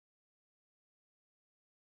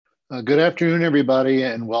Good afternoon, everybody,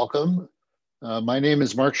 and welcome. My name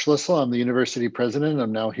is Mark Schlissel. I'm the university president.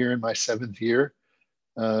 I'm now here in my 7th year.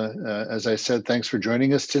 As I said, thanks for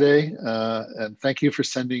joining us today, and thank you for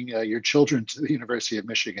sending your children to the University of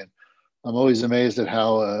Michigan. I'm always amazed at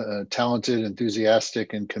how talented,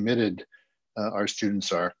 enthusiastic, and committed our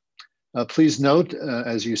students are. Please note,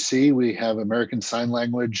 as you see, we have American Sign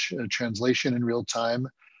Language translation in real time.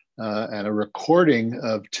 And a recording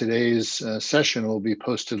of today's session will be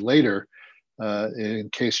posted later. In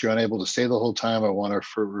case you're unable to stay the whole time, I want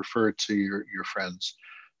to refer it to your friends.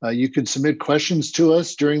 You can submit questions to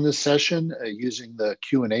us during this session using the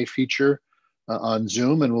Q&A feature on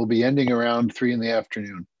Zoom, and we'll be ending around 3 in the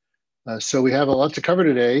afternoon. So we have a lot to cover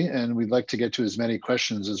today, and we'd like to get to as many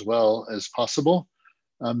questions as well as possible.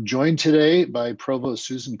 I'm joined today by Provost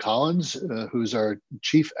Susan M, who's our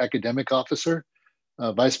Chief Academic Officer,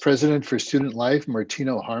 Vice President for Student Life,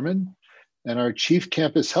 Martino, Harmon, and our Chief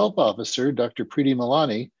Campus Health Officer, Dr. Preeti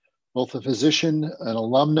Malani, both a physician, an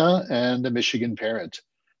alumna, and a Michigan parent.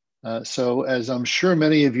 So as I'm sure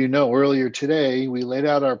many of you know, earlier today, we laid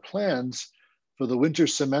out our plans for the winter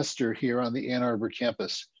semester here on the Ann Arbor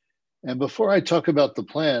campus. And before I talk about the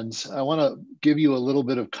plans, I want to give you a little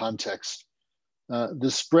bit of context. The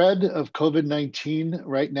spread of COVID-19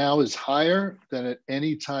 right now is higher than at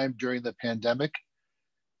any time during the pandemic.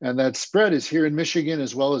 And that spread is here in Michigan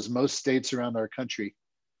as well as most states around our country.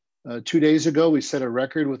 2 days ago, we set a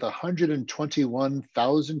record with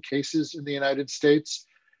 121,000 cases in the United States,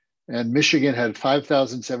 and Michigan had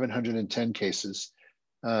 5,710 cases.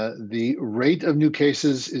 The rate of new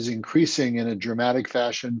cases is increasing in a dramatic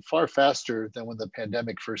fashion, far faster than when the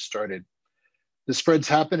pandemic first started. The spread's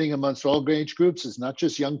happening amongst all age groups. It's not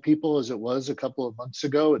just young people as it was a couple of months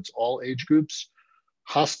ago, it's all age groups.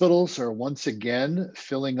 Hospitals are once again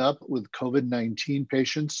filling up with COVID-19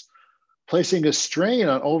 patients, placing a strain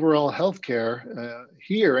on overall healthcare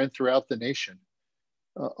here and throughout the nation.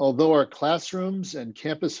 Although our classrooms and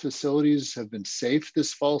campus facilities have been safe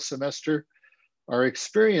this fall semester, our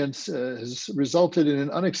experience has resulted in an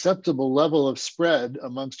unacceptable level of spread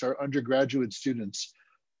amongst our undergraduate students,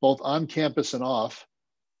 both on campus and off,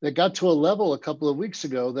 that got to a level a couple of weeks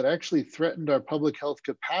ago that actually threatened our public health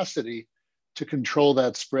capacity to control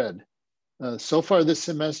that spread. So far this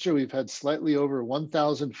semester, we've had slightly over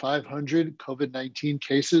 1,500 COVID-19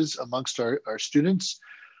 cases amongst our students,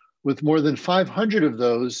 with more than 500 of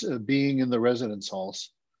those being in the residence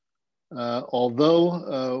halls.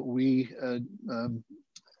 Although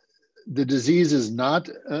the disease is not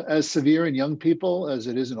as severe in young people as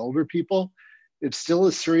it is in older people, it's still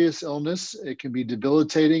a serious illness. It can be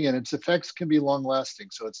debilitating and its effects can be long lasting,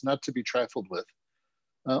 so it's not to be trifled with.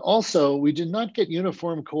 Also, we did not get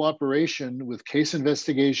uniform cooperation with case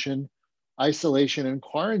investigation, isolation, and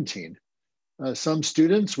quarantine. Some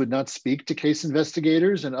students would not speak to case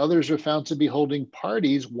investigators, and others were found to be holding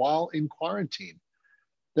parties while in quarantine.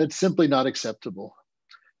 That's simply not acceptable.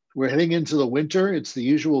 We're heading into the winter. It's the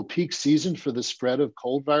usual peak season for the spread of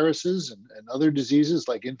cold viruses and other diseases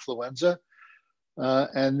like influenza,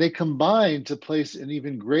 and they combine to place an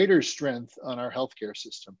even greater strength on our healthcare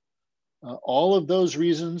system. All of those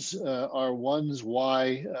reasons are ones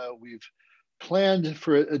why we've planned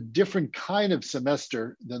for a different kind of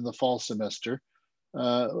semester than the fall semester.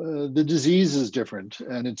 The disease is different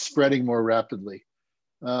and it's spreading more rapidly.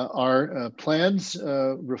 Our plans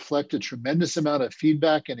reflect a tremendous amount of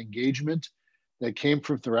feedback and engagement that came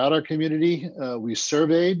from throughout our community. We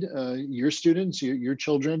surveyed your students, your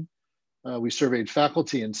children. We surveyed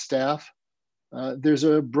faculty and staff. There's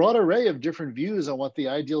a broad array of different views on what the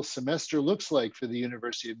ideal semester looks like for the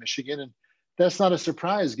University of Michigan, and that's not a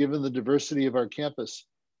surprise given the diversity of our campus.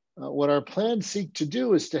 What our plans seek to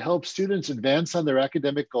do is to help students advance on their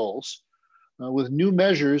academic goals with new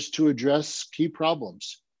measures to address key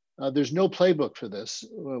problems. There's no playbook for this.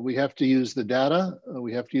 We have to use the data,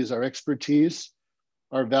 we have to use our expertise,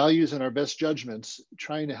 our values, and our best judgments,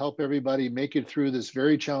 trying to help everybody make it through this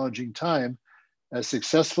very challenging time as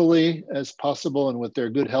successfully as possible and with their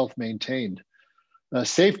good health maintained.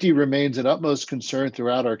 Safety remains an utmost concern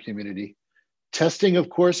throughout our community. Testing, of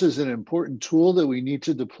course, is an important tool that we need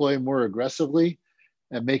to deploy more aggressively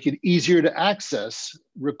and make it easier to access,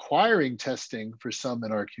 requiring testing for some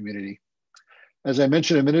in our community. As I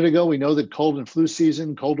mentioned a minute ago, we know that cold and flu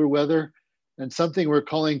season, colder weather, and something we're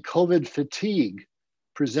calling COVID fatigue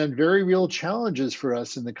present very real challenges for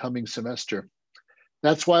us in the coming semester.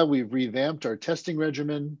 That's why we've revamped our testing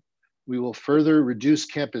regimen. We will further reduce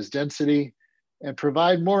campus density and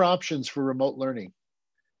provide more options for remote learning.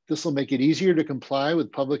 This will make it easier to comply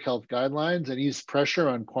with public health guidelines and ease pressure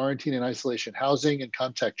on quarantine and isolation housing and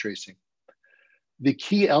contact tracing. The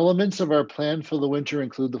key elements of our plan for the winter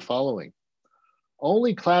include the following.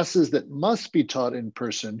 Only classes that must be taught in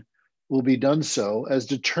person will be done so as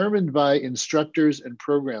determined by instructors and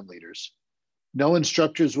program leaders. No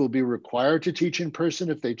instructors will be required to teach in person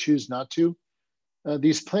if they choose not to.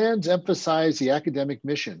 These plans emphasize the academic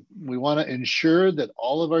mission. We want to ensure that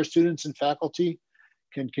all of our students and faculty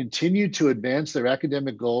can continue to advance their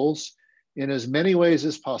academic goals in as many ways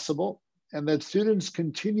as possible, and that students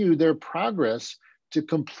continue their progress to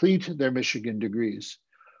complete their Michigan degrees.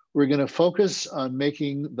 We're going to focus on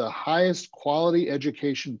making the highest quality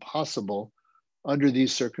education possible under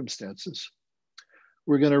these circumstances.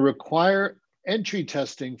 We're going to require entry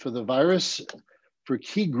testing for the virus for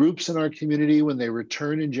key groups in our community when they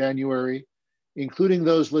return in January, including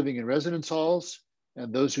those living in residence halls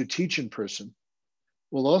and those who teach in person.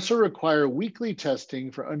 We'll also require weekly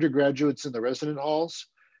testing for undergraduates in the resident halls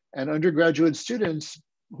and undergraduate students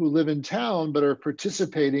who live in town but are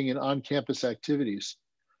participating in on-campus activities.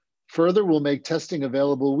 Further, we'll make testing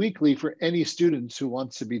available weekly for any students who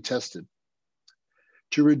want to be tested.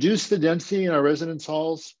 To reduce the density in our residence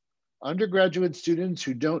halls, undergraduate students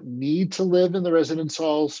who don't need to live in the residence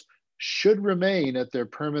halls should remain at their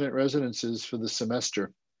permanent residences for the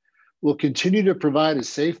semester. We'll continue to provide a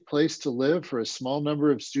safe place to live for a small number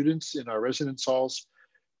of students in our residence halls,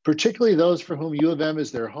 particularly those for whom U of M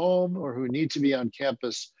is their home or who need to be on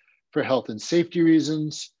campus for health and safety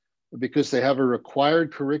reasons, because they have a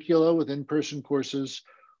required curricula with in-person courses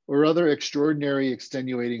or other extraordinary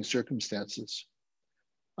extenuating circumstances.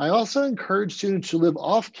 I also encourage students who live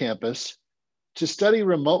off campus to study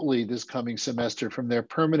remotely this coming semester from their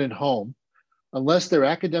permanent home, unless their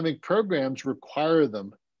academic programs require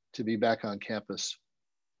them to be back on campus.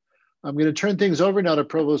 I'm going to turn things over now to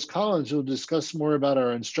Provost Collins, who will discuss more about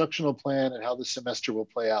our instructional plan and how the semester will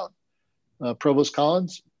play out. Provost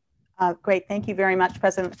Collins. Great, thank you very much,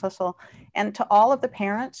 President Schlissel. And to all of the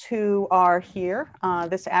parents who are here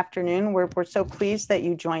this afternoon, we're so pleased that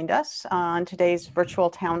you joined us on today's virtual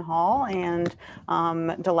town hall, and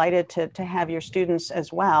delighted to have your students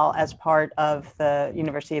as well as part of the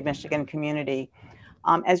University of Michigan community.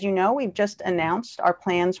 As you know, we've just announced our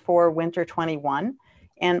plans for winter 21.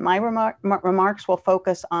 And my remarks will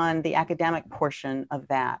focus on the academic portion of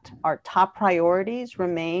that. Our top priorities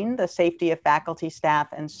remain the safety of faculty, staff,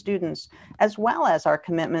 and students, as well as our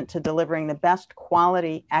commitment to delivering the best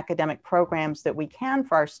quality academic programs that we can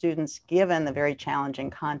for our students, given the very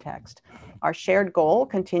challenging context. Our shared goal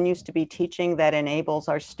continues to be teaching that enables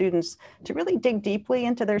our students to really dig deeply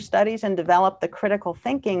into their studies and develop the critical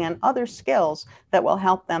thinking and other skills that will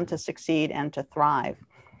help them to succeed and to thrive.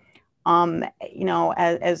 You know,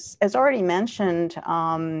 as already mentioned,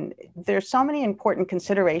 there's so many important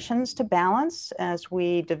considerations to balance as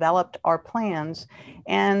we developed our plans,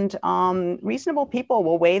 and reasonable people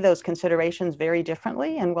will weigh those considerations very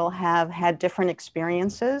differently and will have had different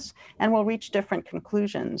experiences and will reach different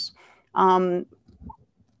conclusions.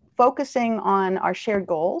 Focusing on our shared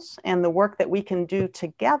goals and the work that we can do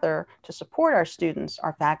together to support our students,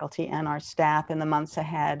 our faculty, and our staff in the months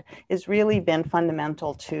ahead has really been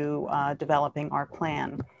fundamental to developing our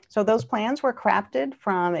plan. So those plans were crafted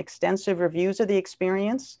from extensive reviews of the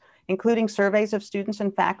experience, including surveys of students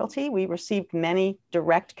and faculty. We received many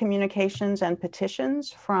direct communications and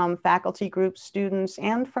petitions from faculty groups, students,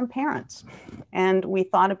 and from parents. And we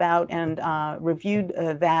thought about and reviewed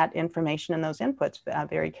that information and those inputs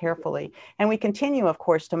very carefully. And we continue, of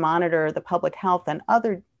course, to monitor the public health and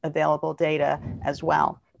other available data as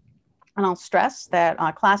well. And I'll stress that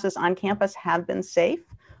classes on campus have been safe.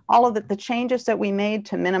 All of the changes that we made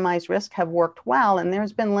to minimize risk have worked well, and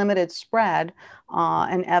there's been limited spread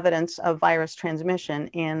and evidence of virus transmission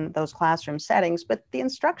in those classroom settings. But the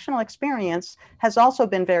instructional experience has also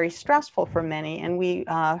been very stressful for many, and we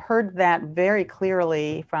heard that very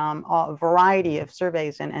clearly from a variety of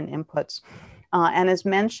surveys and inputs. And as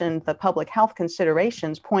mentioned, the public health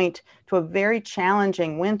considerations point to a very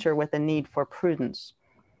challenging winter with a need for prudence.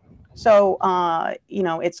 So, you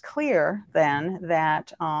know, it's clear then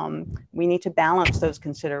that we need to balance those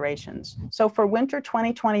considerations. So for winter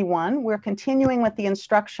 2021, we're continuing with the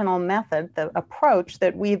instructional method, the approach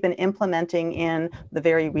that we've been implementing in the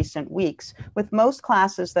very recent weeks, with most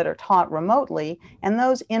classes that are taught remotely and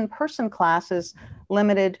those in-person classes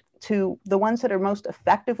limited to the ones that are most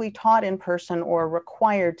effectively taught in person or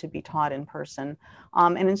required to be taught in person.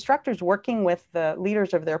 And instructors working with the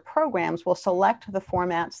leaders of their programs will select the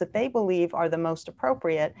formats that they believe are the most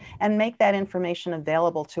appropriate and make that information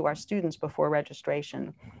available to our students before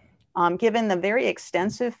registration. Given the very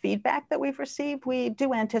extensive feedback that we've received, we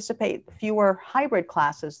do anticipate fewer hybrid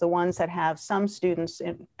classes, the ones that have some students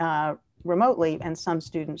remotely and some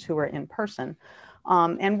students who are in person.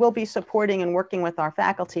 And we'll be supporting and working with our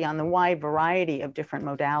faculty on the wide variety of different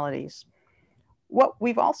modalities. What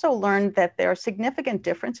we've also learned that there are significant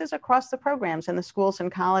differences across the programs in the schools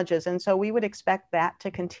and colleges. And so we would expect that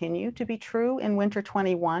to continue to be true in winter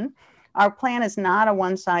 21. Our plan is not a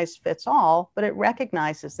one size fits all, but it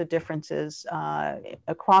recognizes the differences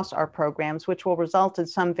across our programs, which will result in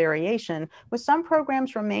some variation, with some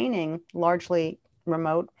programs remaining largely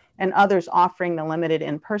remote and others offering the limited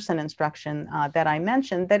in-person instruction that I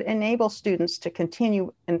mentioned that enables students to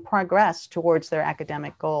continue and progress towards their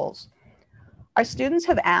academic goals. Our students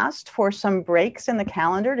have asked for some breaks in the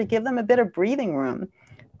calendar to give them a bit of breathing room.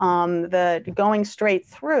 The going straight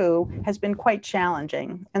through has been quite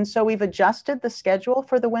challenging. And so we've adjusted the schedule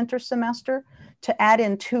for the winter semester to add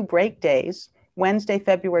in 2 break days, Wednesday,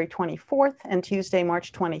 February 24th and Tuesday,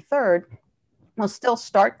 March 23rd. We'll still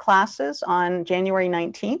start classes on January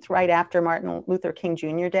 19th, right after Martin Luther King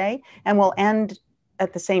Jr. Day, and we'll end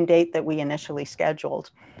at the same date that we initially scheduled.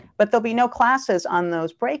 But there'll be no classes on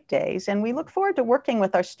those break days. And we look forward to working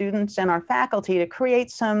with our students and our faculty to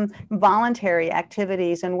create some voluntary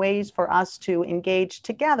activities and ways for us to engage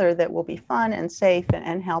together that will be fun and safe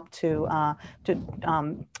and help to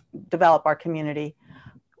develop our community.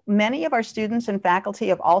 Many of our students and faculty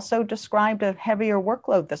have also described a heavier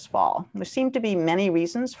workload this fall. There seem to be many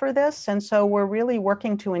reasons for this. And so we're really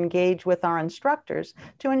working to engage with our instructors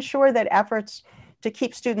to ensure that efforts to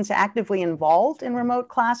keep students actively involved in remote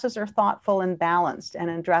classes are thoughtful and balanced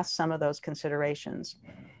and address some of those considerations.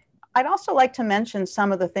 I'd also like to mention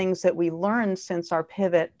some of the things that we learned since our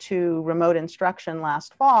pivot to remote instruction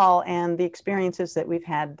last fall and the experiences that we've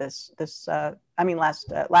had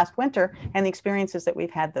last winter and the experiences that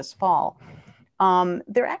we've had this fall.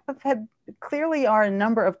 There clearly are a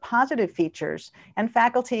number of positive features, and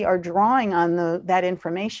faculty are drawing on that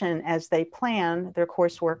information as they plan their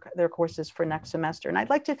courses for next semester. And I'd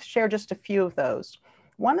like to share just a few of those.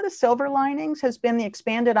 One of the silver linings has been the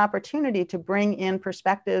expanded opportunity to bring in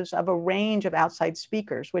perspectives of a range of outside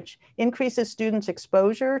speakers, which increases students'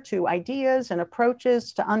 exposure to ideas and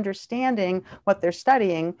approaches to understanding what they're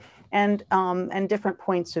studying and different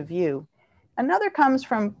points of view. Another comes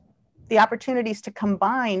from the opportunities to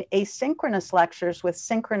combine asynchronous lectures with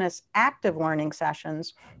synchronous active learning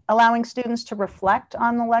sessions, allowing students to reflect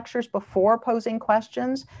on the lectures before posing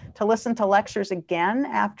questions, to listen to lectures again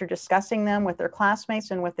after discussing them with their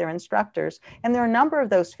classmates and with their instructors. And there are a number of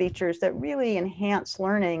those features that really enhance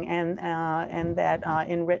learning and that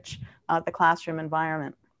enrich the classroom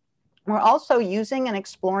environment. We're also using and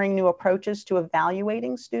exploring new approaches to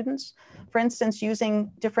evaluating students. For instance,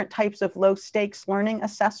 using different types of low stakes learning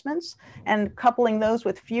assessments and coupling those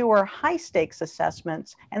with fewer high stakes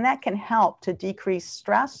assessments. And that can help to decrease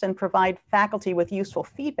stress and provide faculty with useful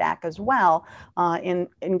feedback as well in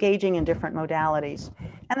engaging in different modalities.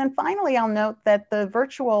 And then finally, I'll note that the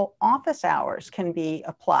virtual office hours can be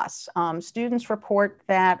a plus. Students report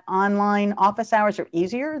that online office hours are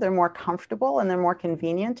easier, they're more comfortable, and they're more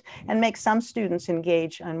convenient, and make some students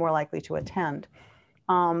engage and more likely to attend.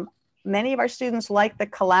 Many of our students like the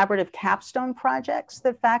collaborative capstone projects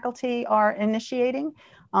that faculty are initiating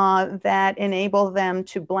that enable them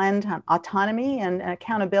to blend autonomy and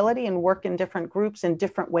accountability and work in different groups in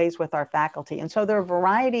different ways with our faculty. And so there are a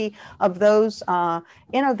variety of those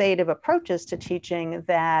innovative approaches to teaching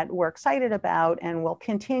that we're excited about and will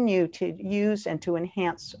continue to use and to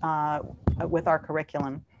enhance with our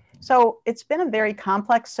curriculum. So it's been a very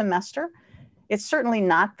complex semester. It's certainly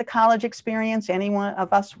not the college experience any one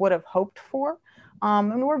of us would have hoped for.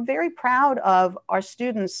 And we're very proud of our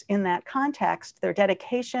students in that context, their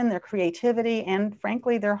dedication, their creativity, and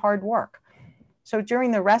frankly, their hard work. So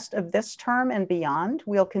during the rest of this term and beyond,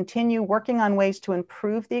 we'll continue working on ways to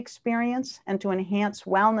improve the experience and to enhance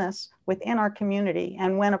wellness within our community.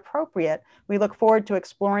 And when appropriate, we look forward to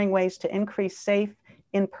exploring ways to increase safe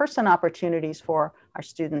in-person opportunities for our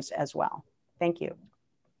students as well. Thank you.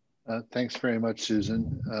 Thanks very much,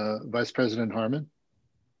 Susan. Vice President Harmon.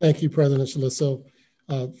 Thank you, President Schlissel.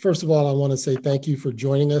 First of all, I want to say thank you for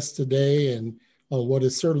joining us today and on what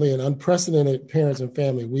is certainly an unprecedented Parents and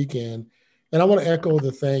Family Weekend. And I want to echo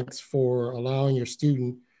the thanks for allowing your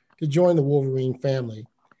student to join the Wolverine family.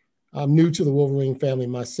 I'm new to the Wolverine family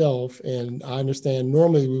myself, and I understand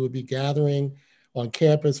normally we would be gathering on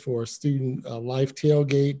campus for a student life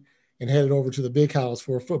tailgate and headed over to the big house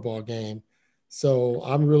for a football game. So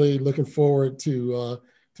I'm really looking forward to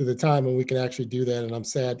the time when we can actually do that, and I'm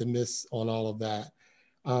sad to miss on all of that.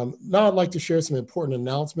 Now I'd like to share some important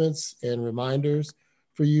announcements and reminders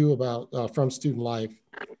for you about from Student Life.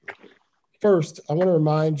 First, I want to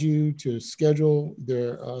remind you to schedule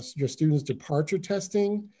your students' departure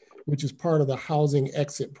testing, which is part of the housing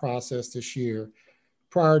exit process this year.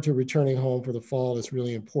 Prior to returning home for the fall, it's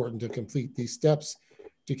really important to complete these steps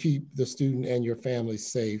to keep the student and your family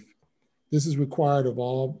safe. This is required of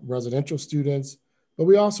all residential students, but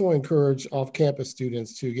we also encourage off-campus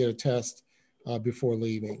students to get a test before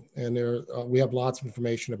leaving. And we have lots of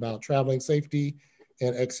information about traveling safety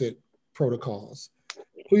and exit protocols.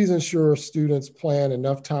 Please ensure students plan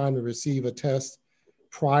enough time to receive a test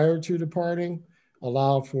prior to departing.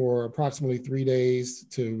 Allow for approximately 3 days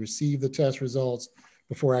to receive the test results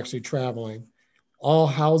before actually traveling. All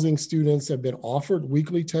housing students have been offered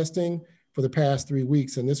weekly testing for the past 3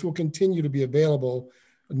 weeks, and this will continue to be available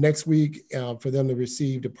next week for them to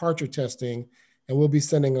receive departure testing, and we'll be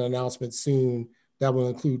sending an announcement soon that will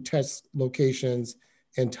include test locations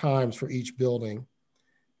and times for each building.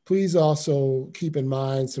 Please also keep in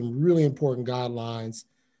mind some really important guidelines.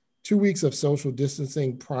 2 weeks of social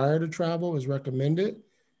distancing prior to travel is recommended.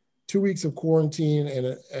 2 weeks of quarantine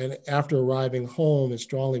and after arriving home is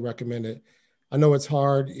strongly recommended. I know it's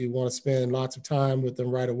hard. You want to spend lots of time with them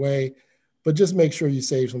right away, but just make sure you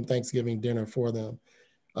save some Thanksgiving dinner for them.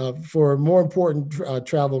 For more important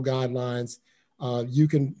travel guidelines, you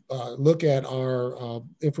can look at our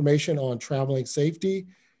information on traveling safety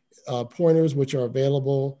pointers, which are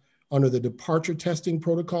available under the departure testing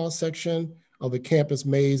protocol section of the Campus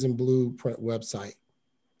Maize and Blueprint website.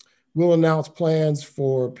 We'll announce plans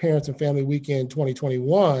for Parents and Family Weekend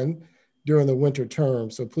 2021 during the winter term,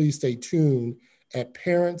 so please stay tuned at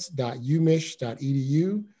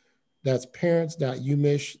parents.umich.edu. That's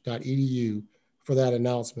parents.umich.edu for that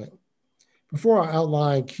announcement. Before I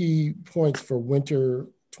outline key points for winter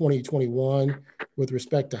 2021 with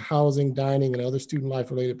respect to housing, dining, and other student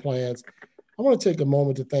life-related plans, I want to take a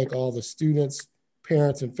moment to thank all the students,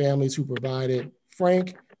 parents, and families who provided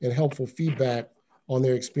frank and helpful feedback on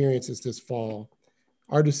their experiences this fall.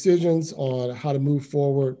 Our decisions on how to move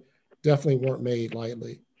forward definitely weren't made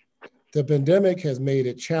lightly. The pandemic has made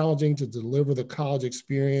it challenging to deliver the college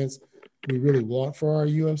experience we really want for our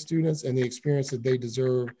students and the experience that they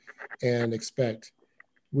deserve and expect.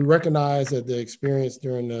 We recognize that the experience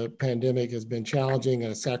during the pandemic has been challenging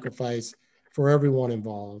and a sacrifice for everyone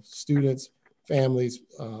involved, students, families,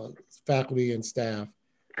 faculty, and staff.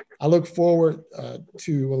 I look forward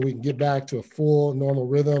to when we can get back to a full normal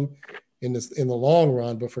rhythm in the long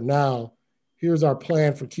run, but for now, here's our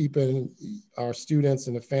plan for keeping our students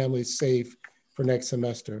and the families safe for next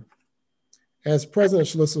semester. As President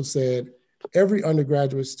Schlissel said, every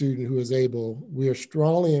undergraduate student who is able, we are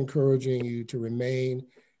strongly encouraging you to remain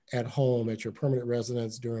at home at your permanent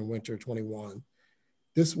residence during winter 21.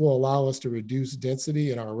 This will allow us to reduce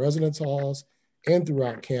density in our residence halls and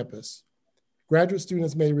throughout campus. Graduate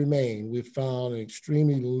students may remain. We've found an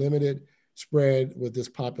extremely limited spread with this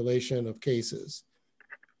population of cases.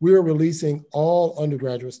 We are releasing all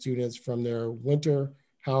undergraduate students from their winter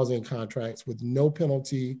housing contracts with no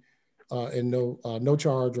penalty and no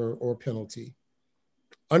charge or penalty.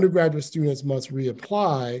 Undergraduate students must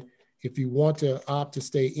reapply if you want to opt to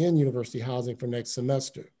stay in university housing for next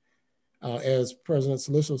semester. As President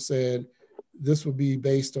Schlissel said, this will be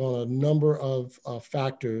based on a number of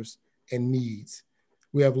factors and needs.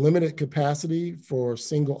 We have limited capacity for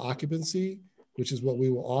single occupancy, which is what we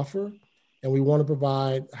will offer, and we want to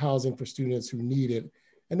provide housing for students who need it.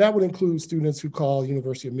 And that would include students who call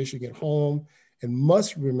University of Michigan home and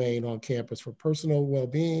must remain on campus for personal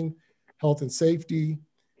well-being, health and safety,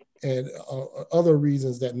 and other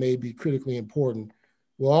reasons that may be critically important.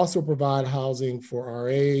 We'll also provide housing for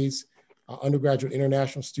RAs, undergraduate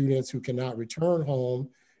international students who cannot return home,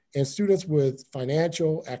 and students with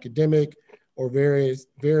financial, academic, or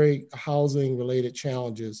very housing-related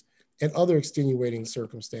challenges and other extenuating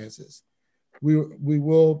circumstances. We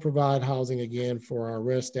will provide housing again for our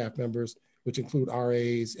RES staff members, which include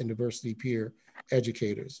RAs and diversity peer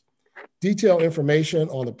educators. Detailed information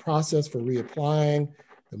on the process for reapplying,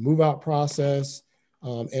 the move-out process,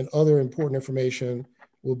 and other important information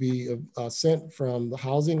will be sent from the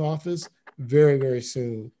housing office very, very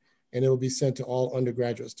soon, and it will be sent to all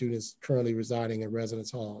undergraduate students currently residing in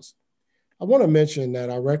residence halls. I want to mention that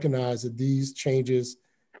I recognize that these changes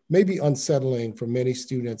may be unsettling for many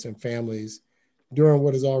students and families during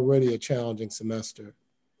what is already a challenging semester.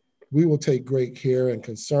 We will take great care and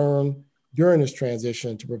concern during this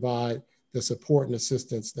transition to provide the support and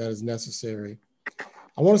assistance that is necessary.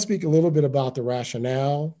 I want to speak a little bit about the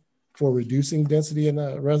rationale for reducing density in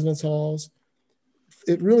the residence halls.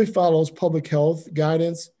 It really follows public health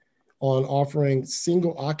guidance on offering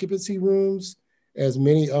single occupancy rooms, as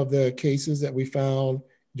many of the cases that we found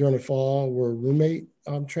during the fall were roommate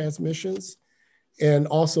transmissions, and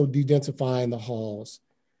also de-densifying the halls.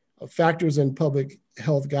 Factors in public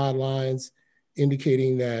health guidelines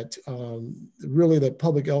indicating that really that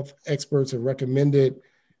public health experts have recommended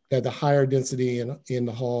that the higher density in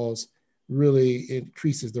the halls really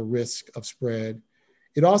increases the risk of spread.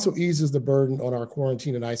 It also eases the burden on our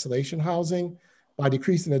quarantine and isolation housing. By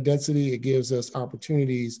decreasing the density, it gives us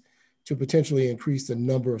opportunities to potentially increase the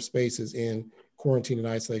number of spaces in quarantine and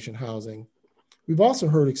isolation housing. We've also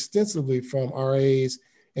heard extensively from RAs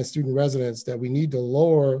and student residents that we need to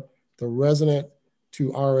lower the resident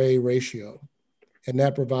to RA ratio, and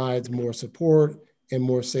that provides more support and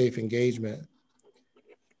more safe engagement.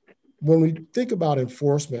 When we think about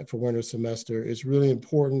enforcement for winter semester, it's really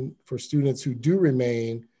important for students who do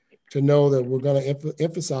remain to know that we're going to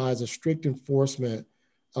emphasize a strict enforcement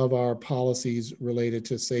of our policies related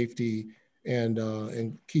to safety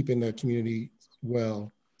and keeping the community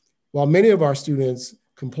well. While many of our students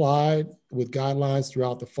complied with guidelines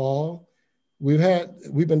throughout the fall,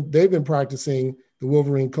 they've been practicing the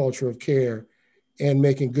Wolverine culture of care and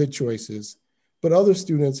making good choices. But other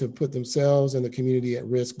students have put themselves and the community at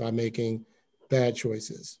risk by making bad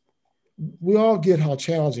choices. We all get how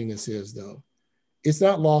challenging this is, though. It's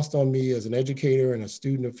not lost on me as an educator and a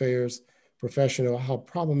student affairs professional how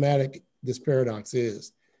problematic this paradox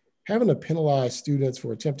is. Having to penalize students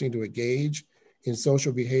for attempting to engage in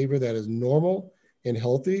social behavior that is normal and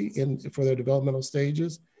healthy for their developmental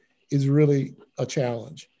stages is really a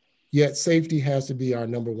challenge. Yet safety has to be our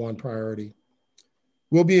number one priority.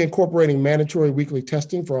 We'll be incorporating mandatory weekly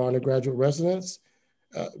testing for our undergraduate residents,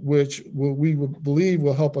 which we believe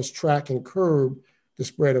will help us track and curb the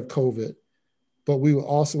spread of COVID. But we will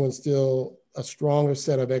also instill a stronger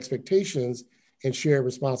set of expectations and shared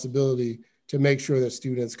responsibility to make sure that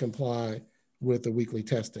students comply with the weekly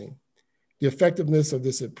testing. The effectiveness of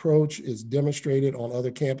this approach is demonstrated on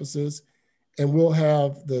other campuses, and we'll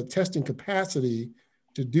have the testing capacity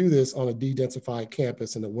to do this on a de-densified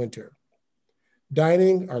campus in the winter.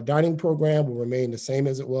 Our dining program will remain the same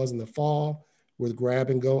as it was in the fall with grab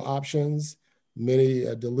and go options, many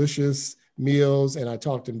delicious meals. And I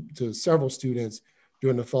talked to several students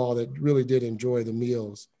during the fall that really did enjoy the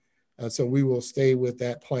meals. So we will stay with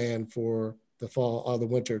that plan for the fall or the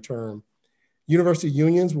winter term. University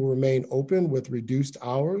unions will remain open with reduced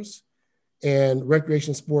hours, and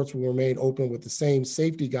recreation sports will remain open with the same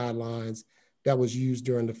safety guidelines that was used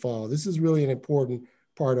during the fall. This is really an important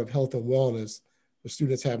part of health and wellness for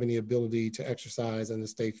students having the ability to exercise and to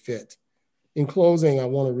stay fit. In closing, I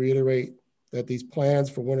want to reiterate that these plans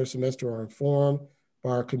for winter semester are informed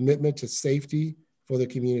by our commitment to safety for the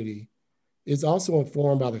community. It's also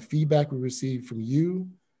informed by the feedback we receive from you,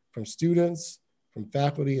 from students, from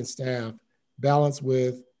faculty and staff, balanced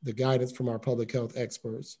with the guidance from our public health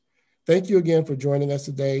experts. Thank you again for joining us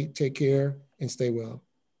today. Take care and stay well.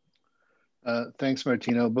 Thanks,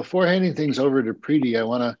 Martino. Before handing things over to Preeti, I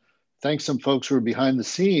want to thank some folks who are behind the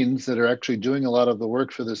scenes that are actually doing a lot of the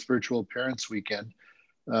work for this virtual Parents Weekend.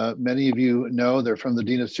 Many of you know they're from the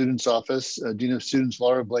Dean of Students office, Dean of Students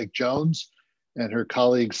Laura Blake Jones, and her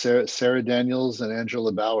colleagues Sarah Daniels and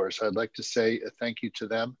Angela Bauer. So I'd like to say a thank you to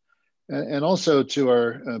them. And also to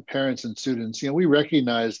our parents and students. You know, we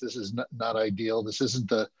recognize this is not ideal. This isn't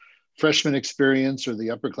the freshman experience or the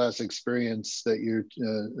upper class experience that your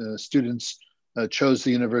students chose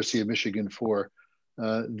the University of Michigan for.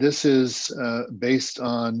 This is based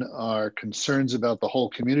on our concerns about the whole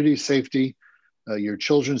community safety, your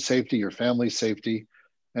children's safety, your family's safety,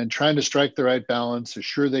 and trying to strike the right balance,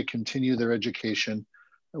 assure they continue their education.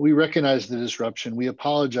 We recognize the disruption. We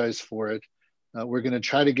apologize for it. We're going to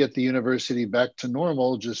try to get the university back to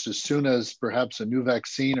normal just as soon as perhaps a new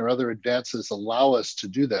vaccine or other advances allow us to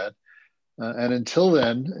do that. And until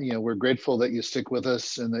then, you know, we're grateful that you stick with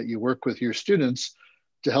us and that you work with your students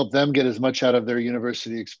to help them get as much out of their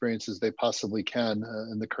university experience as they possibly can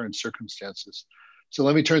in the current circumstances. So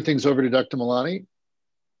let me turn things over to Dr. Malani.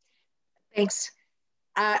 Thanks.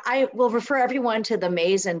 I will refer everyone to the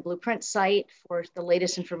Maze and Blueprint site for the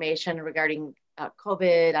latest information regarding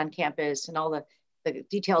COVID on campus and all the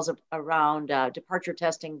details around departure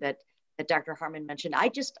testing that Dr. Harmon mentioned.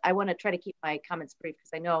 I want to try to keep my comments brief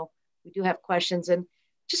because I know we do have questions, and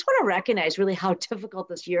just want to recognize really how difficult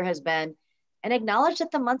this year has been and acknowledge that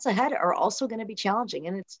the months ahead are also going to be challenging,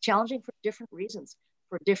 and it's challenging for different reasons,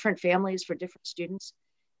 for different families, for different students.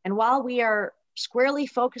 And while we are squarely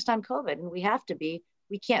focused on COVID, and we have to be,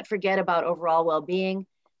 we can't forget about overall well-being.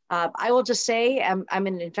 I will just say I'm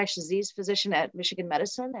an infectious disease physician at Michigan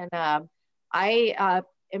Medicine, and I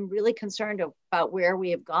am really concerned about where we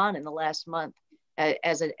have gone in the last month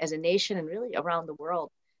as a nation and really around the world.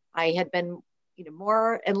 I had been,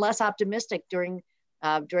 more and less optimistic during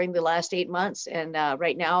the last 8 months, and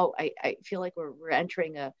right now I feel like we're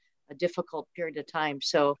entering a difficult period of time.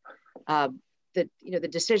 So the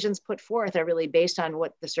decisions put forth are really based on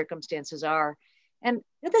what the circumstances are, and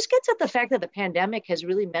this gets at the fact that the pandemic has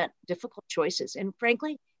really meant difficult choices, and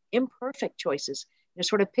frankly, imperfect choices.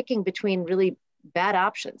 Sort of picking between really bad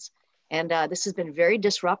options, and this has been very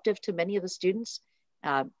disruptive to many of the students.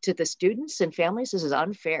 To the students and families, this is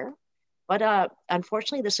unfair. But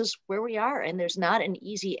unfortunately, this is where we are, and there's not an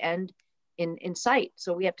easy end in sight.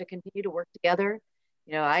 So we have to continue to work together.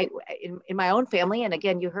 In my own family, and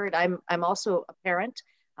again, you heard, I'm also a parent.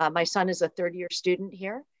 My son is a third-year student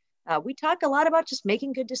here. We talk a lot about just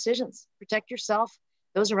making good decisions, protect yourself,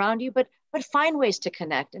 those around you, but find ways to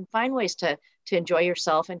connect and find ways to enjoy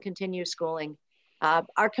yourself and continue schooling.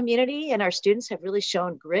 Our community and our students have really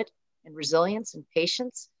shown grit and resilience and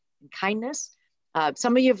patience and kindness.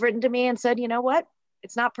 Some of you have written to me and said, you know what,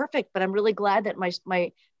 it's not perfect, but I'm really glad that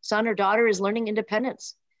my son or daughter is learning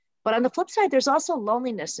independence. But on the flip side, there's also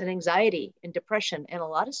loneliness and anxiety and depression and a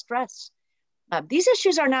lot of stress. These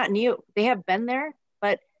issues are not new. They have been there,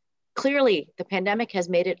 but clearly the pandemic has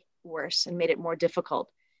made it worse and made it more difficult.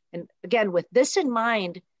 And again, with this in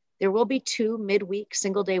mind, there will be 2 midweek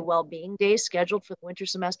single-day well-being days scheduled for the winter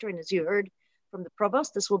semester. And as you heard from the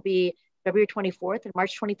provost, this will be February 24th and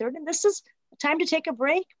March 23rd. And this is a time to take a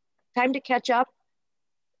break, time to catch up.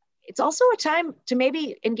 It's also a time to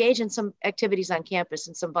maybe engage in some activities on campus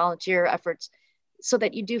and some volunteer efforts so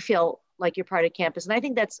that you do feel like you're part of campus. And I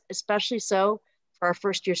think that's especially so for our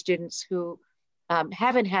first-year students who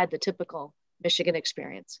haven't had the typical Michigan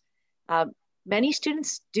experience. Many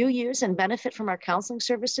students do use and benefit from our counseling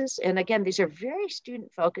services. And again, these are very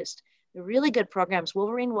student-focused. They're really good programs.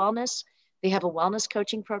 Wolverine Wellness, they have a wellness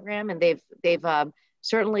coaching program, and they've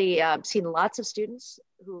certainly seen lots of students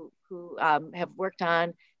who have worked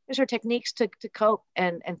on techniques to cope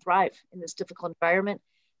and thrive in this difficult environment.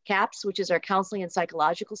 CAPS, which is our counseling and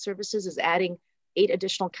psychological services, is adding 8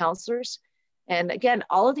 additional counselors. And again,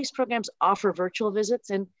 all of these programs offer virtual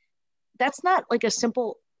visits, and that's not like a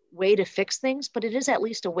simple way to fix things, but it is at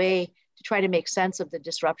least a way to try to make sense of the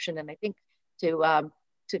disruption. And I think to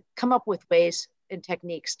come up with ways and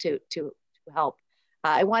techniques to help.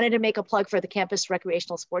 I wanted to make a plug for the campus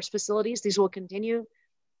recreational sports facilities. These will continue to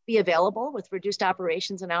be available with reduced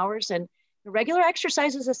operations and hours, and regular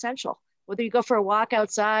exercise is essential. Whether you go for a walk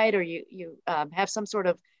outside or you have some sort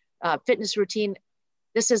of fitness routine,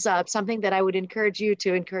 this is something that I would encourage you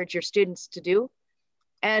to encourage your students to do.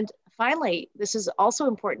 And finally, this is also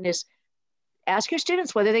important, is ask your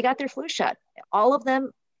students whether they got their flu shot. All of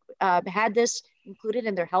them had this included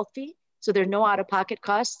in their health fee, so there are no out-of-pocket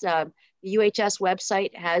costs. The UHS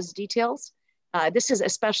website has details. This is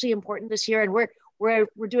especially important this year, and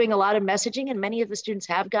we're doing a lot of messaging, and many of the students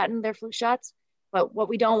have gotten their flu shots. But what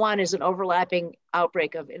we don't want is an overlapping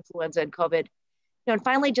outbreak of influenza and COVID. And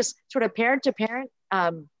finally, just sort of parent to parent,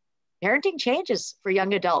 parenting changes for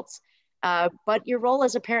young adults, but your role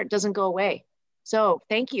as a parent doesn't go away. So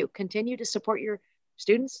thank you. Continue to support your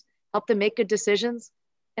students, help them make good decisions,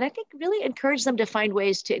 and I think really encourage them to find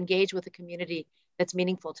ways to engage with a community that's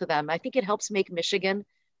meaningful to them. I think it helps make Michigan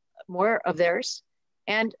more of theirs.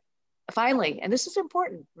 And finally, and this is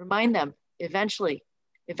important, remind them eventually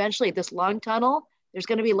this long tunnel, there's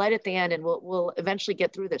going to be light at the end, and we'll eventually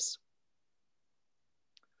get through this.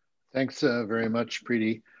 Thanks very much,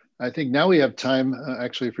 Preeti. I think now we have time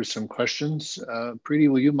actually for some questions. Preeti,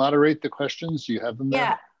 will you moderate the questions? Do you have them there?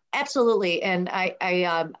 Yeah, absolutely. And I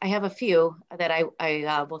have a few that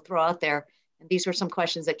I will throw out there. And these were some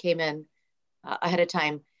questions that came in ahead of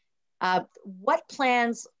time. What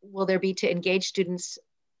plans will there be to engage students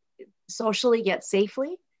socially yet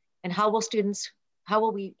safely? And how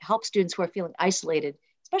will we help students who are feeling isolated,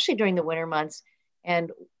 especially during the winter months?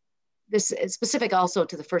 And this is specific also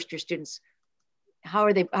to the first-year students. How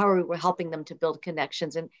are we helping them to build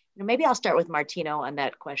connections? And maybe I'll start with Martino on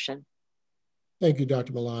that question. Thank you,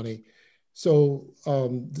 Dr. Malani. So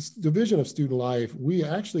this Division of Student Life, we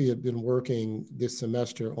actually have been working this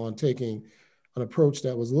semester on taking an approach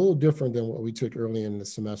that was a little different than what we took early in the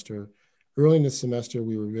semester. Early in the semester,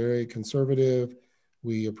 we were very conservative.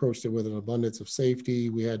 We approached it with an abundance of safety.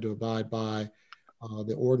 We had to abide by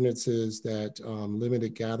the ordinances that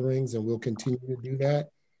limited gatherings, and we'll continue to do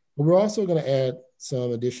that. But we're also going to add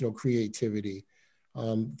some additional creativity.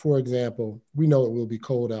 For example, we know it will be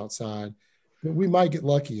cold outside, but we might get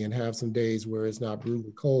lucky and have some days where it's not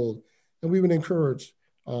brutally cold. And we would encourage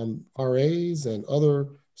RAs and other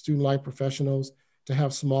student life professionals to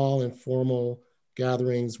have small, informal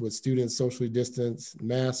gatherings with students socially distanced,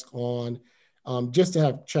 mask on, just to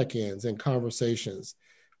have check-ins and conversations.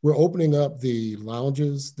 We're opening up the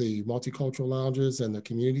lounges, the multicultural lounges and the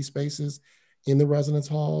community spaces in the residence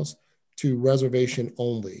halls to reservation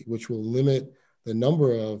only, which will limit the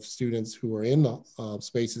number of students who are in the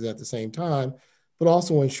spaces at the same time, but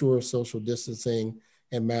also ensure social distancing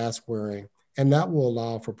and mask wearing. And that will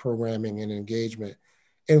allow for programming and engagement.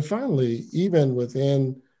 And finally, even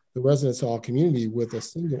within the residence hall community with a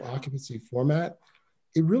single occupancy format,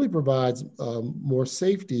 it really provides more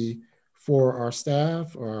safety for our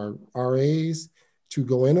staff, our RAs, to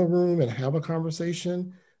go in a room and have a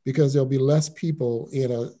conversation, because there'll be less people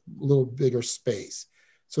in a little bigger space.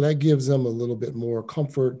 So that gives them a little bit more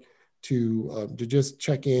comfort to just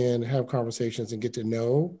check in, have conversations, and get to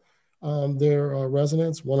know their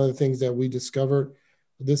residents. One of the things that we discovered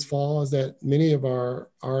this fall is that many of our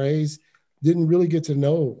RAs didn't really get to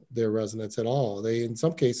know their residents at all. They, in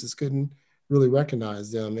some cases, couldn't really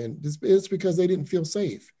recognize them, and it's because they didn't feel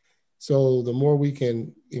safe. So the more we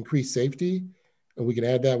can increase safety, and we can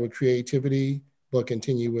add that with creativity, but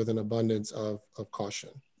continue with an abundance of caution.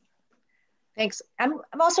 Thanks. I'm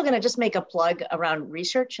also going to just make a plug around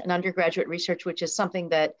research and undergraduate research, which is something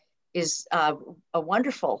that is a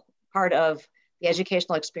wonderful part of the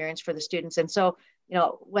educational experience for the students. And so, you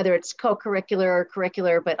know, whether it's co-curricular or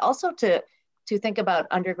curricular, but also to think about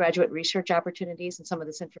undergraduate research opportunities, and some of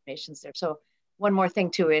this information is there. So one more thing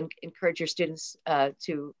to encourage your students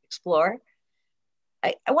to explore.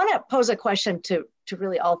 I want to pose a question to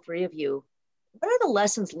really all three of you. What are the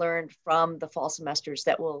lessons learned from the fall semesters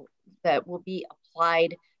that will be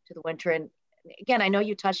applied to the winter? And again, I know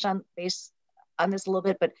you touched on this a little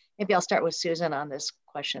bit, but maybe I'll start with Susan on this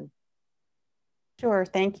question. Sure,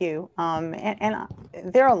 thank you. And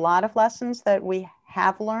there are a lot of lessons that we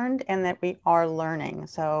have learned and that we are learning,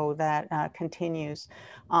 so that continues.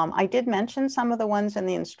 I did mention some of the ones in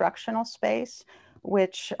the instructional space,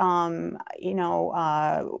 which,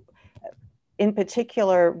 in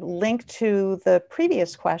particular, link to the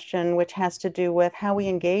previous question, which has to do with how we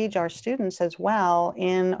engage our students as well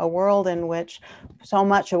in a world in which so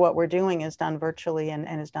much of what we're doing is done virtually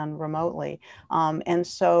and is done remotely. And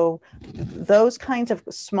so those kinds of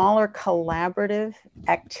smaller collaborative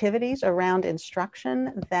activities around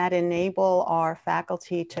instruction that enable our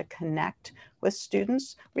faculty to connect with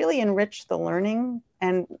students really enrich the learning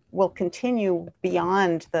and will continue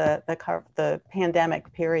beyond the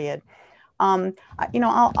pandemic period.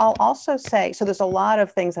 I'll also say, so there's a lot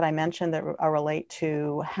of things that I mentioned that relate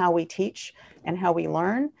to how we teach and how we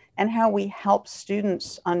learn and how we help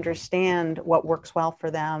students understand what works well for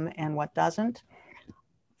them and what doesn't.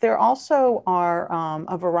 There also are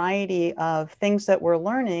a variety of things that we're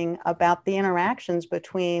learning about the interactions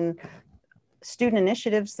between student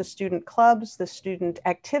initiatives, the student clubs, the student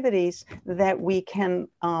activities that we can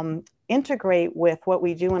integrate with what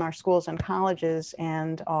we do in our schools and colleges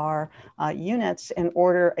and our units in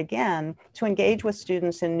order, again, to engage with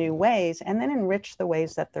students in new ways and then enrich the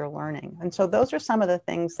ways that they're learning. And so those are some of the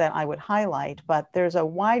things that I would highlight, but there's a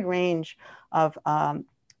wide range of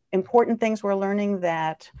important things we're learning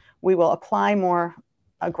that we will apply more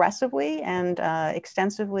aggressively and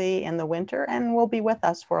extensively in the winter and will be with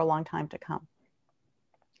us for a long time to come.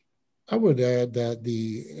 I would add that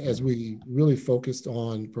as we really focused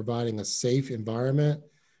on providing a safe environment,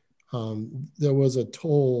 there was a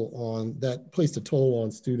toll on that, placed a toll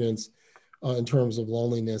on students in terms of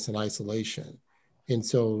loneliness and isolation. And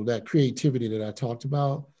so that creativity that I talked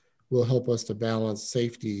about will help us to balance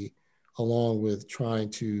safety along with trying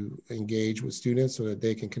to engage with students so that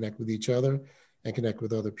they can connect with each other and connect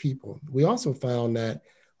with other people. We also found that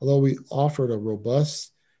although we offered a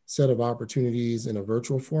robust set of opportunities in a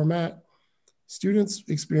virtual format, students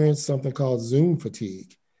experience something called Zoom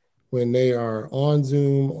fatigue when they are on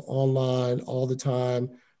Zoom, online all the time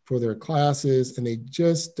for their classes, and they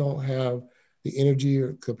just don't have the energy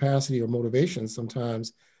or capacity or motivation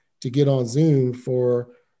sometimes to get on Zoom for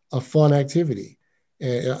a fun activity,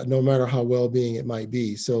 no matter how well-being it might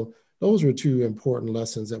be. So those are two important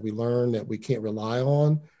lessons that we learned, that we can't rely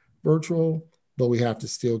on virtual, but we have to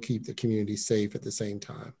still keep the community safe at the same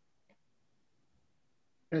time.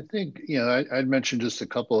 I think, I'd mention just a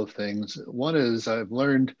couple of things. One is I've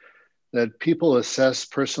learned that people assess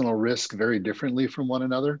personal risk very differently from one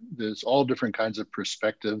another. There's all different kinds of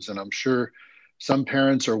perspectives, and I'm sure some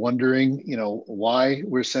parents are wondering, why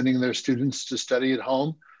we're sending their students to study at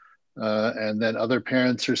home. And then other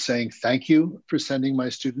parents are saying, thank you for sending my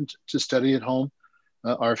student to study at home.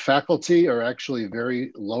 Our faculty are actually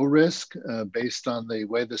very low risk based on the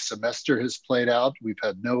way the semester has played out. We've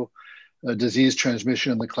had no disease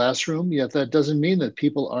transmission in the classroom, yet that doesn't mean that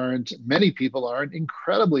many people aren't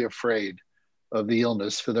incredibly afraid of the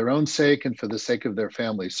illness for their own sake and for the sake of their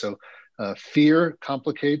families. So fear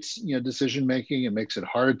complicates decision making. It makes it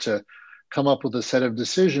hard to come up with a set of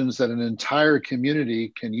decisions that an entire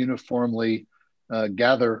community can uniformly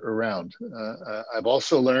gather around. I've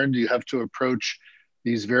also learned you have to approach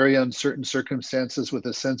these very uncertain circumstances with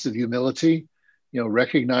a sense of humility,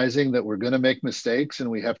 recognizing that we're going to make mistakes and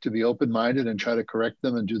we have to be open-minded and try to correct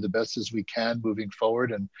them and do the best as we can moving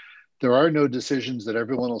forward. And there are no decisions that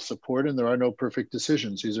everyone will support, and there are no perfect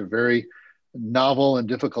decisions. These are very novel and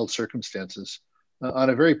difficult circumstances. On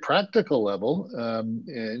a very practical level,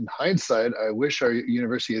 in hindsight, I wish our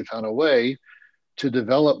university had found a way to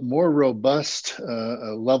develop more robust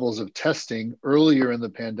levels of testing earlier in the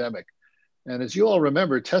pandemic. And as you all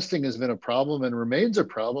remember, testing has been a problem and remains a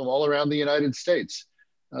problem all around the United States.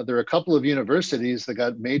 There are a couple of universities that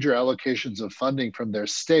got major allocations of funding from their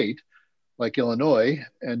state, like Illinois,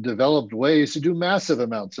 and developed ways to do massive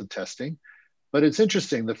amounts of testing. But it's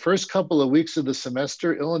interesting, the first couple of weeks of the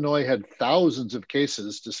semester, Illinois had thousands of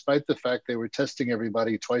cases, despite the fact they were testing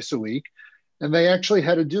everybody twice a week. And they actually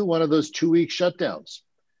had to do one of those 2-week shutdowns.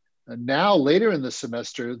 And now, later in the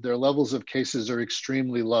semester, their levels of cases are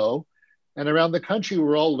extremely low. And around the country,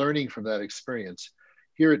 we're all learning from that experience.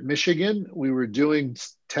 Here at Michigan, we were doing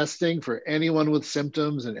testing for anyone with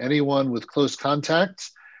symptoms and anyone with close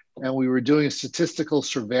contacts. And we were doing statistical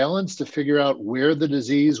surveillance to figure out where the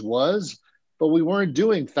disease was, but we weren't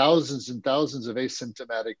doing thousands and thousands of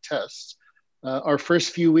asymptomatic tests. Our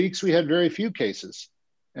first few weeks, we had very few cases.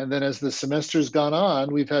 And then as the semester's gone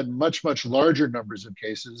on, we've had much, much larger numbers of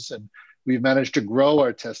cases, and we've managed to grow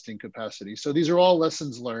our testing capacity. So these are all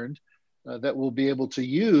lessons learned that we'll be able to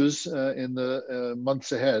use in the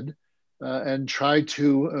months ahead and try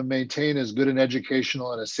to maintain as good an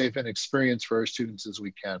educational and a safe an experience for our students as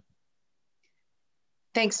we can.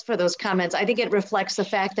 Thanks for those comments. I think it reflects the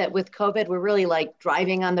fact that with COVID, we're really like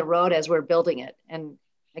driving on the road as we're building it. And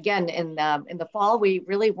again, in the fall, we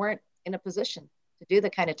really weren't in a position to do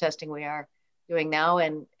the kind of testing we are doing now.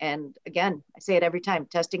 And again, I say it every time,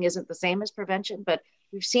 testing isn't the same as prevention, but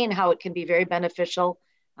we've seen how it can be very beneficial,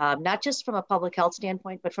 not just from a public health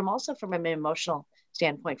standpoint, but also from an emotional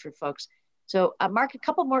standpoint for folks. So Mark, a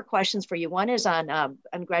couple more questions for you. One is on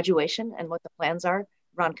graduation and what the plans are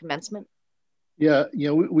around commencement. Yeah,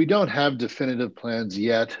 we don't have definitive plans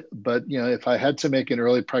yet, but if I had to make an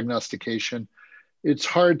early prognostication, it's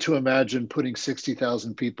hard to imagine putting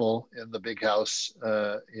 60,000 people in the big house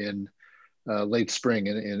in late spring,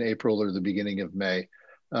 in April or the beginning of May.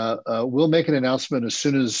 We'll make an announcement as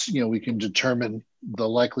soon as we can determine the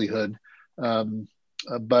likelihood,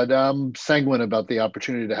 but I'm sanguine about the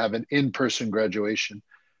opportunity to have an in-person graduation.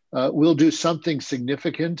 We'll do something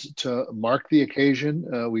significant to mark the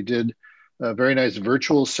occasion. We did a very nice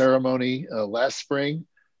virtual ceremony last spring.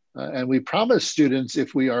 And we promised students,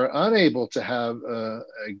 if we are unable to have a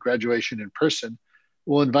graduation in person,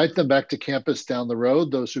 we'll invite them back to campus down the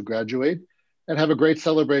road, those who graduate, and have a great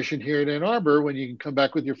celebration here in Ann Arbor when you can come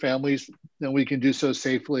back with your families, and we can do so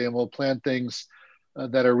safely, and we'll plan things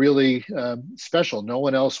that are really special. No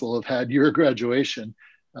one else will have had your graduation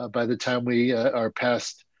by the time we are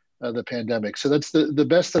past the pandemic. So that's the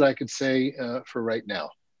best that I could say for right now.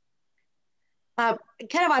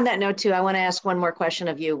 Kind of on that note too, I want to ask one more question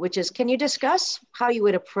of you, which is, can you discuss how you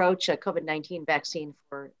would approach a COVID-19 vaccine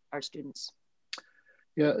for our students?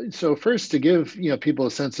 Yeah, so first to give people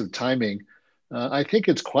a sense of timing, I think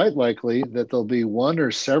it's quite likely that there'll be one or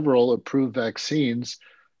several approved vaccines.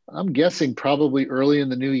 I'm guessing probably early in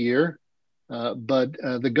the new year, but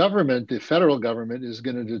the government, the federal government, is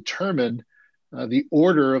going to determine the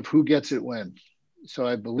order of who gets it when. So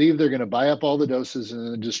I believe they're going to buy up all the doses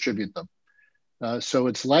and then distribute them. So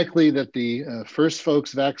it's likely that the first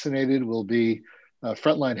folks vaccinated will be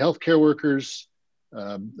frontline healthcare workers,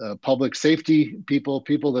 public safety people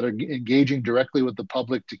that are engaging directly with the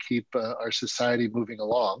public to keep our society moving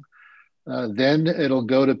along. Then it'll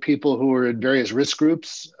go to people who are in various risk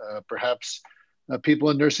groups, perhaps people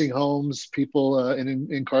in nursing homes, people in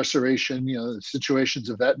incarceration, situations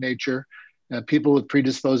of that nature, people with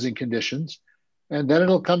predisposing conditions. And then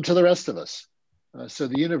it'll come to the rest of us. So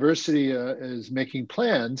the university is making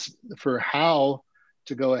plans for how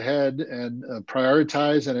to go ahead and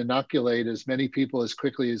prioritize and inoculate as many people as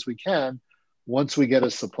quickly as we can once we get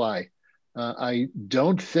a supply. I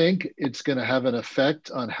don't think it's going to have an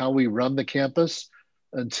effect on how we run the campus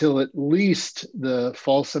until at least the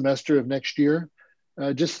fall semester of next year.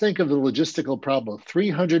 Just think of the logistical problem.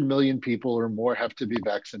 300 million people or more have to be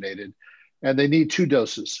vaccinated, and they need 2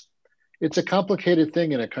 doses. It's a complicated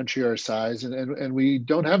thing in a country our size, and we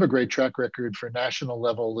don't have a great track record for national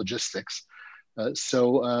level logistics.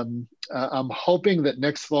 I'm hoping that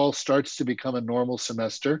next fall starts to become a normal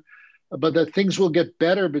semester, but that things will get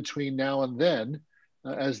better between now and then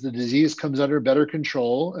as the disease comes under better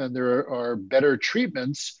control and there are better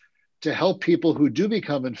treatments to help people who do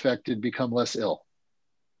become infected become less ill.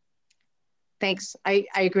 Thanks. I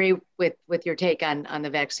agree with your take on the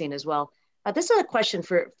vaccine as well. This is a question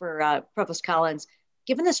for Provost Collins.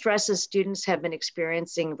 Given the stresses students have been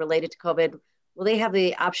experiencing related to COVID, will they have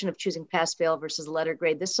the option of choosing pass-fail versus letter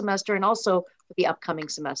grade this semester and also the upcoming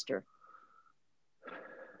semester?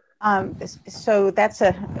 So that's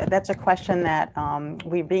a question that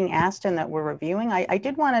we're being asked and that we're reviewing. I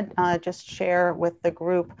did want to just share with the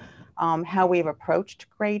group how we've approached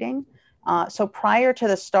grading. So prior to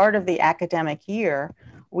the start of the academic year,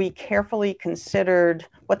 we carefully considered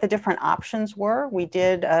what the different options were. We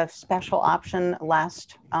did a special option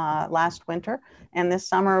last winter, and this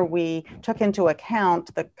summer we took into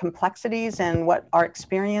account the complexities and what our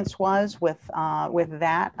experience was with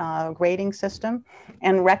that grading system,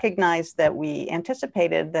 and recognized that we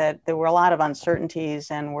anticipated that there were a lot of uncertainties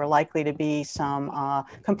and were likely to be some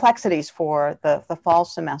complexities for the fall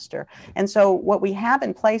semester. And so what we have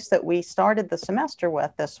in place that we started the semester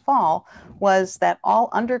with this fall was that all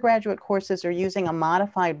undergraduate courses are using a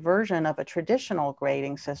modified version of a traditional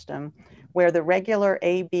grading system where the regular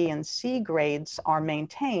A, B, and C grades are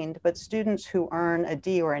maintained, but students who earn a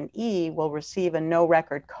D or an E will receive a no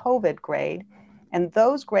record COVID grade. And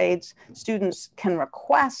those grades, students can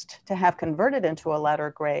request to have converted into a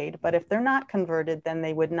letter grade, but if they're not converted, then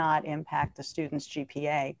they would not impact the student's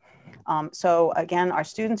GPA. So again, our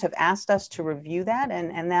students have asked us to review that,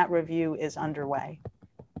 and that review is underway.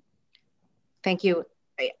 Thank you.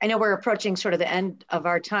 I know we're approaching sort of the end of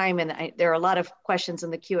our time, and there are a lot of questions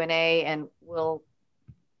in the Q&A, and we'll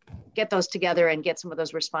get those together and get some of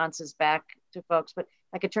those responses back to folks. But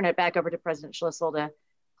I could turn it back over to President Schlissel to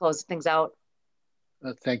close things out.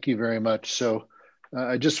 Thank you very much. So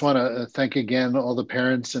I just want to thank again all the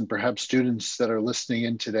parents and perhaps students that are listening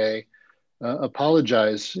in today.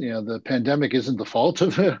 Apologize, the pandemic isn't the fault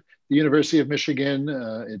of the University of Michigan.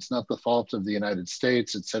 It's not the fault of the United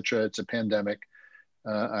States, et cetera. It's a pandemic.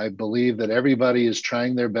 I believe that everybody is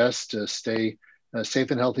trying their best to stay safe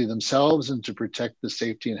and healthy themselves and to protect the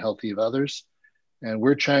safety and health of others. And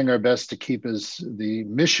we're trying our best to keep as the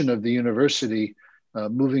mission of the university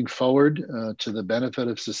moving forward to the benefit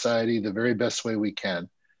of society the very best way we can.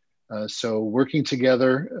 So working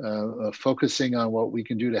together, focusing on what we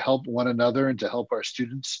can do to help one another and to help our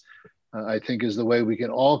students, I think is the way we can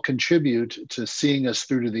all contribute to seeing us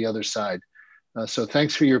through to the other side. So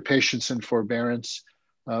thanks for your patience and forbearance.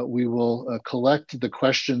 We will collect the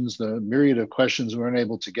questions, the myriad of questions we weren't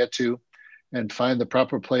able to get to, and find the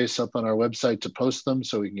proper place up on our website to post them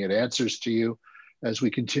so we can get answers to you as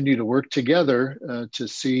we continue to work together to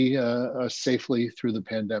see us safely through the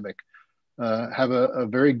pandemic. Have a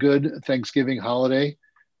very good Thanksgiving holiday.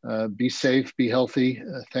 Be safe, be healthy.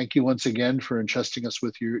 Thank you once again for entrusting us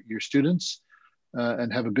with your students,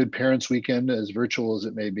 and have a good Parents' Weekend, as virtual as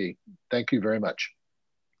it may be. Thank you very much.